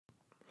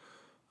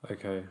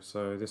Okay,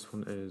 so this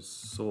one is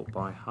sort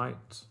by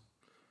height.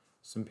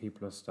 Some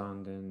people are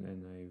standing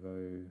in a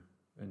row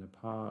in a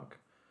park.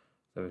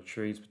 There are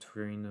trees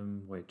between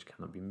them which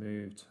cannot be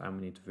moved, and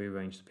we need to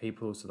rearrange the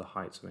people so the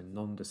heights are in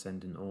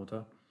non-descending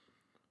order.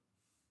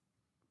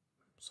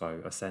 So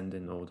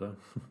ascending order,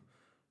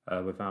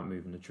 without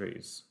moving the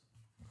trees.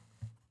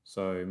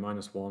 So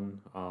 -1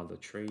 are the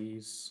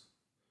trees,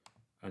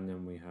 and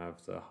then we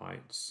have the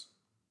heights.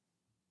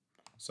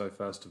 So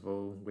first of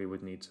all, we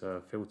would need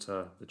to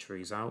filter the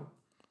trees out.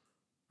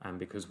 And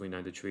because we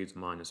know the trees are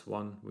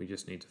 -1, we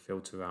just need to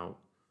filter out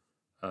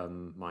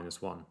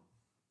 -1.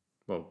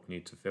 Well, we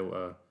need to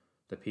filter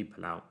the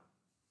people out.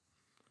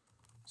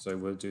 So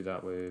we'll do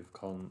that with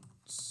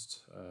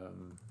const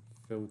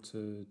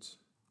filtered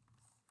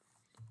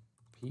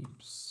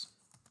peeps,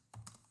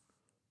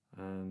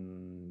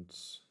 and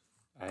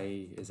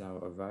A is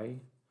our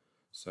array.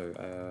 So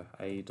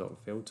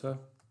a.filter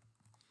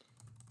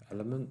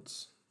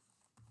element.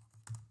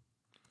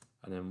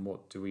 And then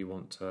what do we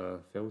want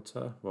to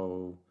filter?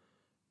 Well,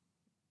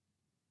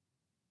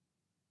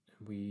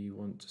 we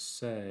want to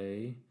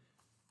say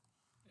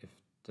if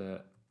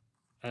the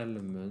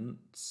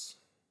element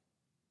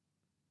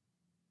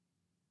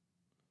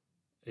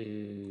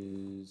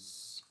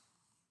is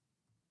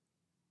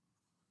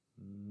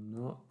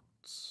not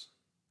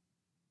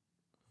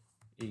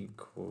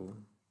equal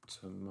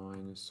to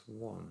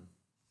 -1.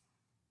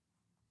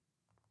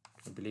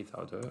 I believe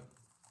that'll do it.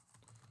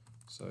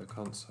 So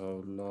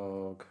console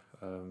log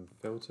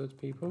filtered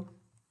people.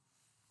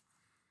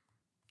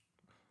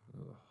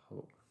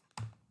 Oh,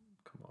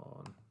 come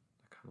on,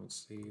 I cannot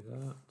see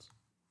that.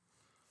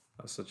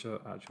 That's such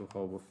an actual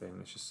horrible thing.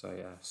 Let's just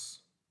say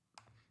S.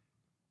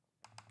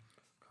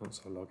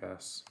 Console log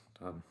S,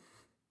 done.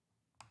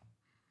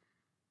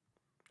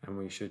 And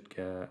we should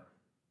get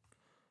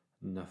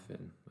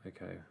nothing.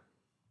 Okay.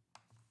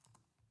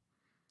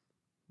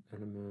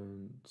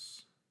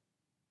 Elements.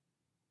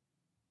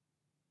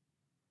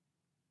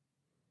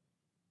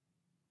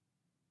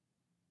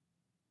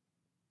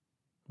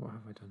 What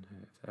have I done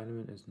here? If the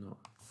element is not...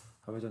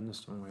 Have I done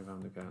this the wrong way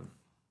around again?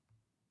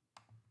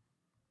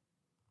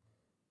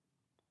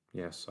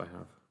 Yes, I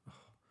have. Oh.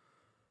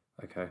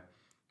 Okay.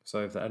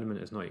 So if the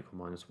element is not equal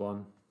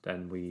 -1,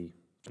 then we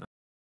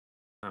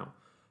out.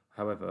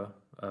 However,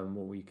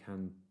 what we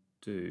can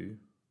do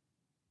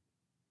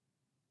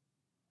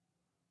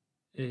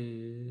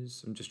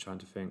is, I'm just trying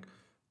to think.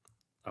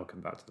 I'll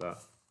come back to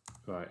that.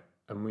 Right,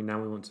 and we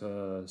want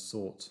to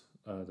sort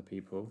the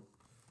people.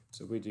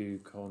 So we do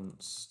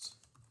const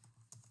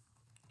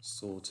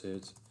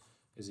sorted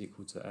is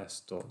equal to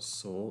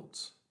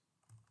s.sort,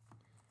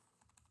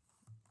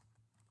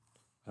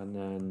 and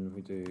then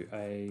we do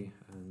A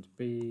and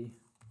B,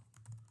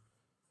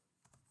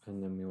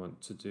 and then we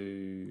want to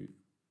do,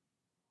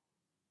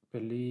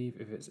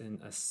 believe if it's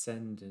in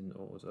ascending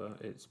order,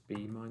 it's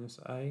B minus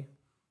A.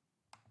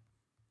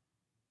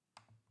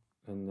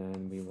 And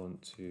then we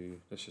want to,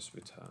 let's just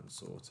return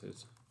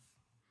sorted.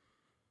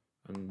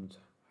 And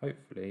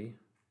hopefully,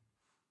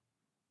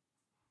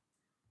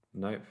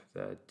 nope,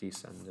 they're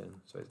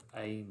descending. So it's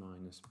A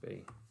minus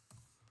B.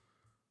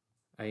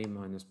 A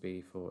minus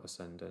B for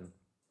ascending.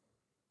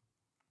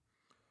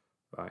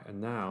 Right,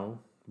 and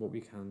now what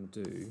we can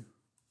do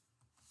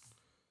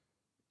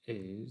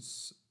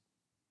is,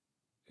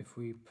 if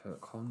we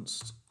put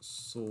const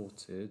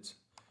sorted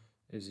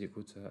is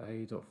equal to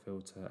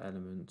a.filter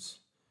element,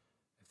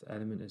 if the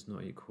element is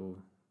not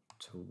equal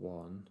to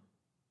 1,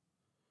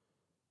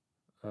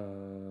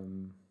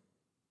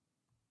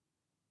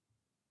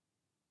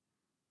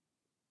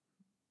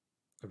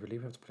 I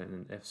believe I have to put it in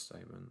an if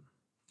statement.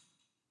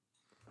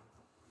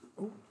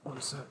 Oh,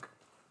 one sec.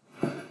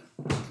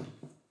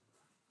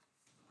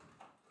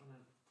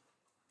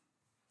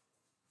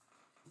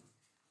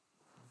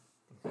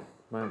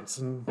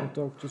 Manson, the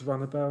dog just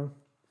rang a bell.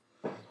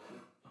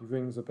 He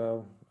rings a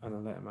bell and I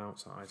let him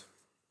outside.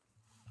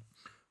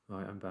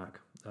 Right, I'm back.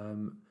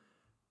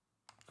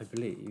 I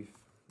believe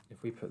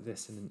if we put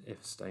this in an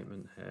if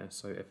statement here,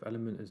 so if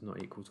element is not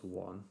equal to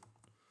 1,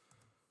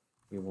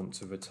 we want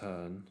to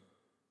return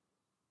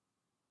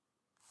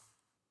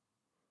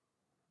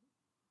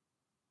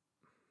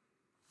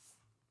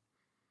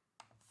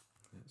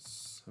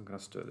I'm going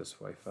to have to do it this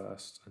way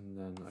first, and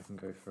then I can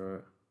go through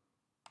it.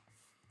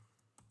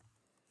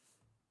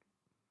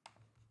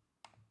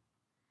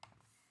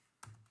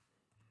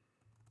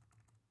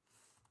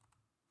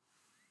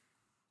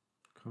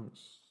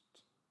 Const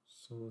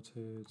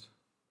sorted,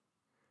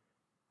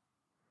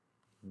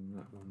 and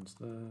that one's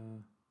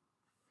there.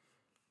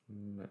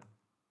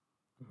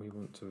 We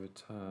want to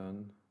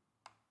return,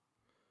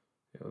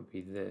 it will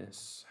be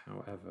this,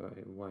 however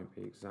it won't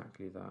be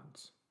exactly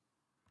that,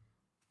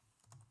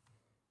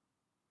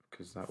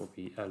 because that will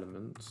be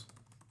element,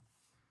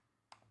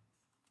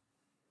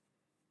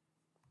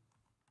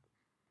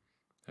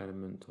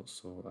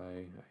 element.sort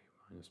A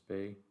minus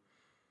B.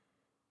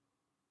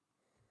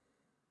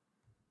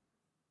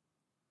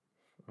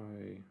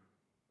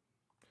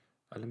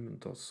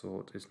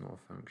 Element.sort is not a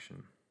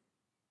function.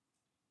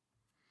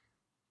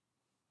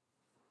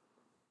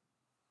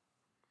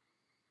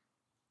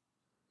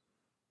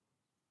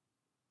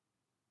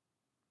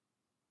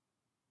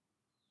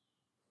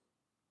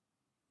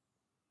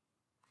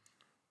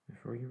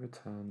 if we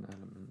return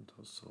element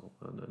or sort,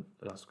 and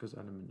that's because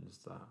element is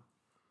that.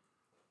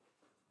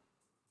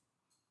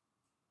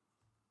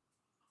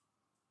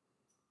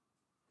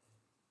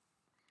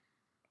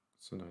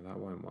 So no, that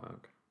won't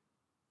work.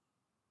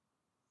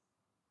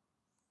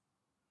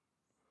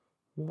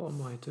 What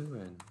am I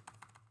doing?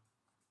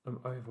 I'm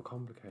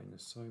overcomplicating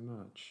this so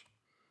much.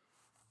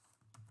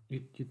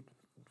 You'd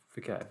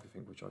forget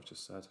everything which I've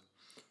just said.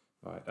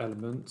 Right,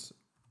 element.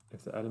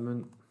 If the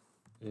element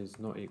is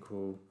not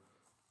equal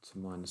to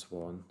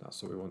 -1,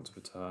 that's what we want to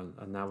return.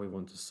 And now we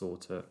want to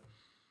sort it.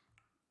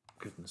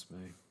 Goodness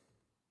me.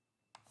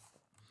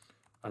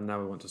 And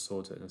now we want to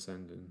sort it in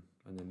ascending.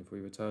 And then if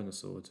we return the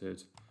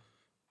sorted,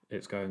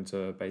 it's going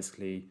to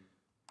basically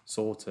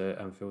sort it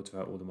and filter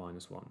out all the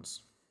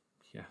 -1s.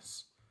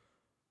 Yes.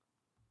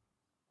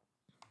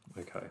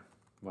 Okay,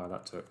 wow,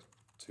 that took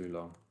too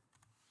long.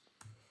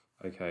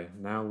 Okay,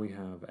 now we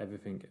have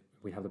everything,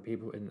 we have the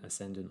people in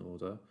ascending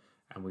order,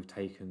 and we've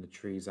taken the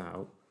trees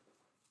out.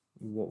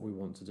 What we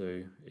want to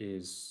do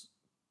is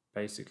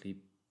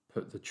basically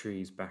put the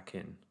trees back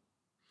in.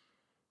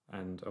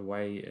 And a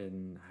way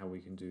in how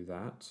we can do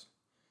that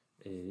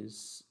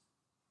is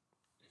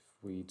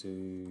if we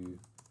do,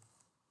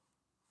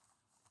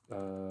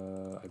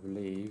 I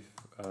believe,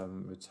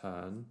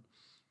 return,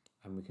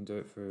 and we can do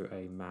it through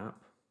a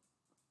map.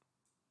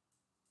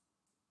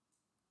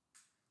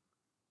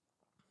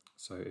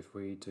 So if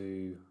we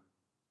do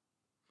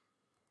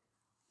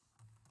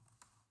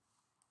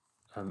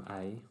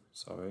A,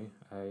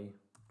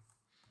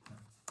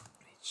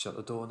 shut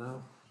the door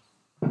now.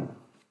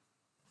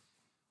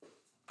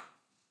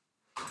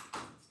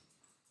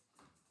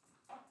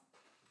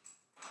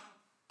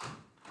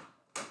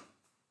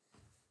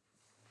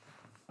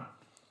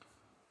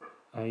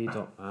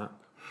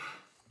 A.map.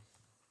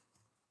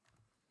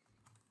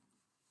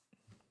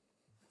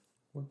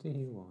 What do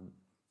you want?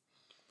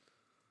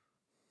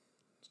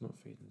 It's not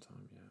feeding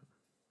time yet.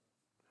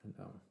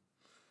 Oh,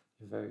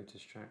 you're very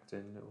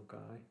distracting, little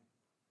guy.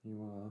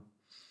 You are.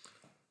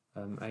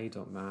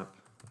 A.map.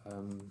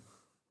 Oh,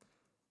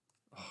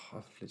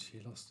 I've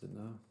literally lost it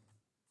now.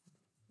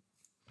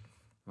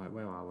 Right,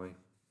 where are we?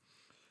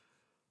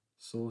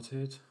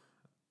 Sorted.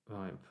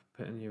 Right,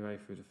 putting the array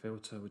through the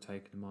filter, we're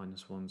taking the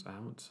 -1s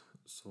out.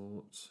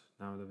 Sort.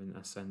 Now they're in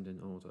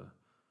ascending order.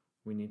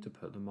 We need to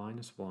put the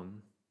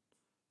 -1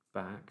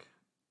 back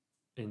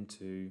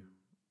into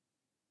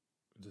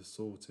the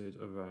sorted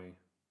array.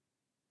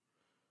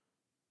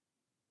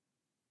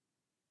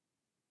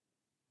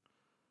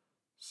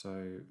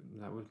 So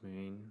that would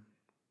mean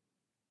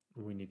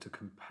we need to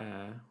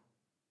compare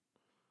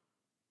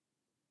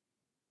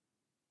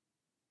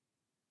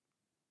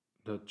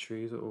the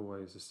trees are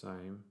always the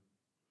same,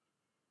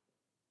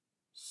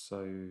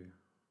 so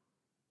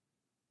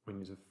we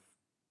need to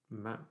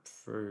map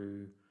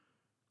through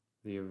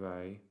the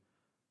array,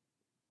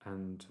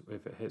 and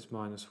if it hits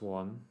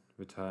 -1,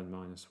 return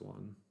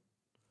 -1.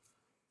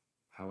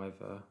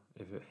 However,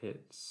 if it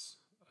hits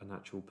an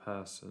actual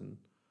person,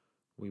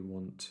 we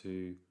want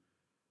to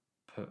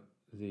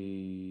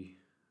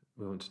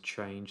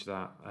change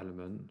that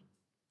element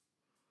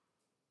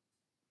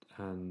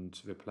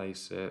and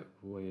replace it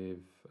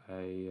with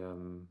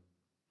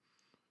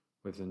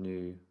the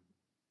new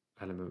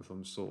element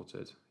from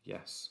sorted.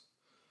 Yes.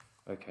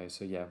 Okay,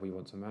 so yeah, we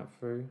want to map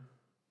through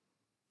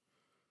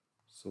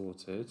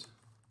sorted.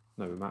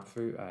 No, we map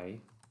through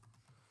A,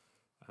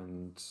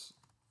 and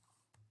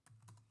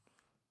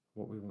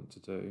what we want to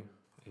do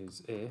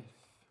is if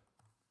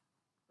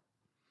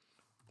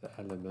the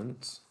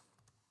element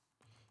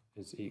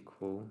is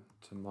equal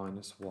to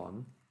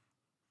 -1,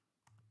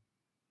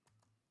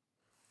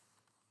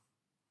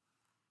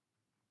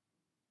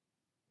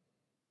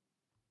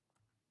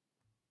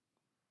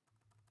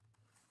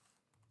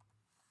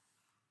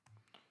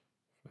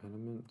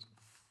 element,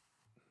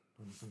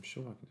 I'm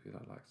sure I can do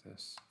that like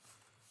this.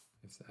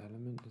 If the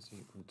element is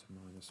equal to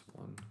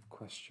 -1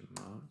 question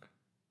mark,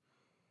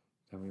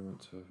 then we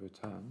want to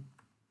return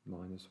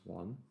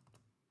 -1,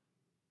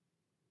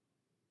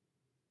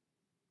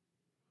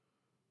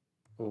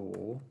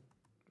 or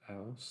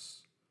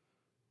else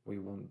we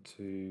want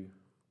to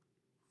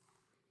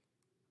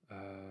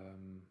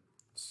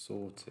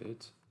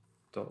sorted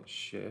dot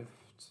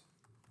shift,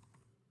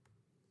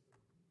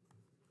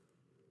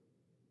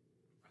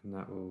 and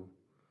that will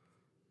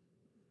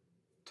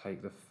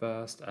take the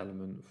first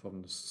element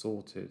from the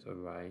sorted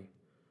array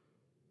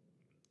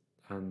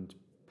and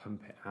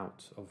pump it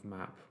out of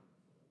map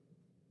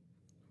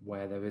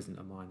where there isn't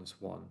a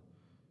 -1.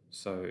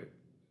 So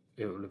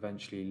it will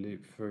eventually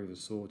loop through the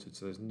sorted,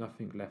 so there's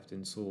nothing left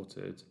in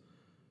sorted,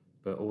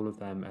 but all of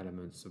them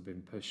elements have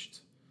been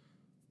pushed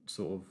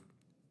sort of,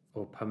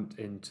 or pumped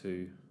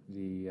into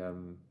the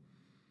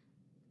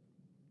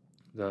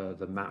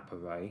map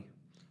array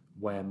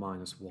where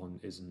 -1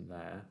 isn't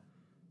there.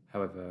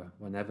 However,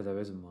 whenever there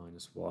is a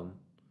 -1,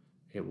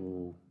 it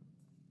will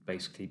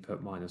basically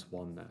put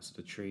 -1 there, so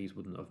the trees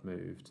wouldn't have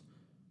moved,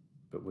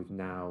 but we've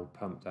now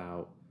pumped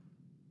out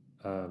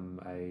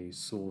a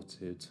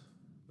sorted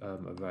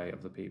array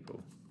of the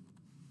people.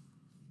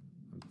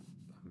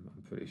 I'm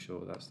pretty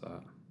sure that's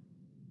that.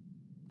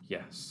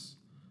 Yes,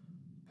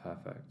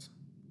 perfect.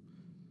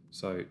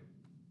 So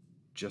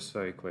just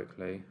very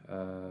quickly,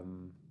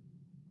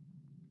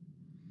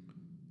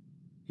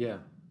 yeah.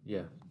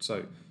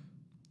 So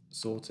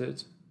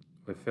sorted,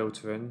 we're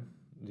filtering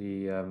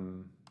the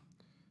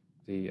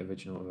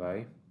original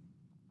array.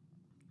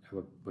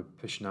 We're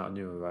pushing out a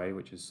new array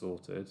which is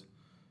sorted,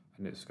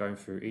 and it's going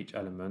through each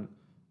element,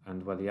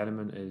 and where the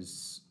element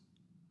is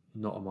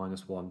not a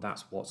 -1,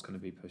 that's what's going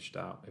to be pushed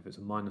out. If it's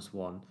a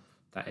 -1,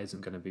 that isn't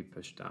going to be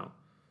pushed out.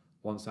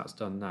 Once that's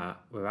done that,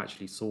 we're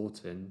actually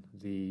sorting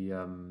the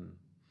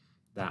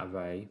that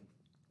array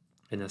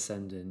in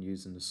ascending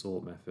using the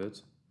sort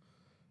method.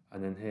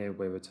 And then here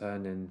we're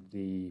returning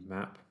the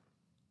map.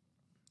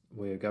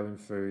 We're going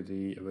through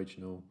the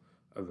original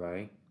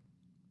array,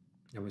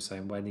 and we're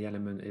saying when the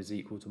element is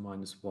equal to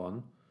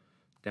 -1,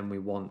 then we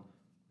want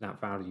that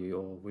value,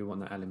 or we want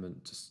that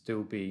element to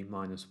still be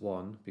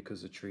 -1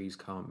 because the trees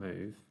can't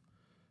move.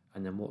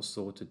 And then what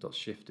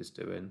sorted.shift is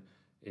doing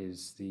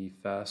is the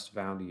first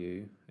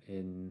value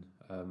in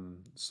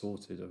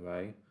sorted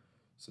array.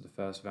 So the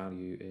first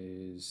value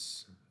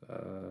is,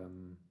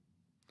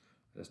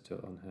 let's do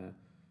it on here.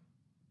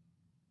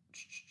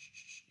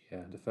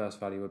 Yeah, the first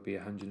value would be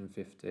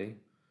 150.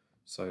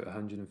 So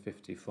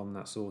 150 from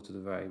that sorted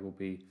array will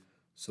be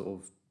sort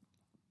of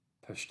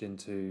pushed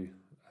into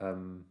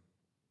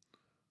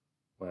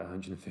where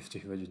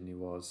 150 originally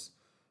was,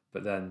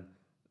 but then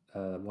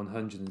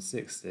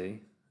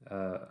 160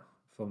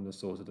 from the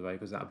sorted array,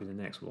 because that would be the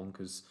next one,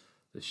 because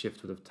the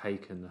shift would have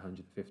taken the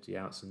 150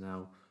 out, so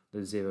now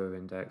the 0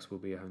 index will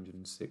be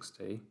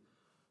 160.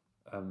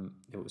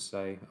 It will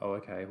say, oh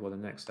okay, well the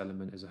next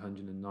element is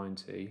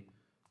 190.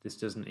 This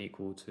doesn't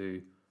equal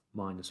to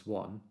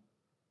 -1.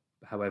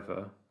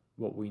 However,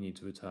 what we need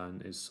to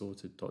return is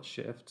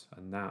sorted.shift,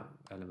 and that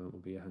element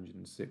will be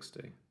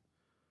 160.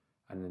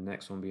 And the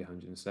next one will be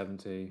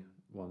 170,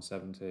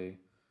 170,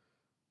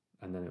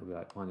 and then it will be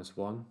like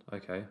 -1.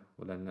 Okay,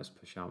 well then let's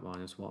push out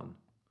 -1.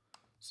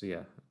 So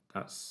yeah,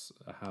 that's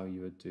how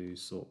you would do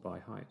sort by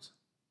height.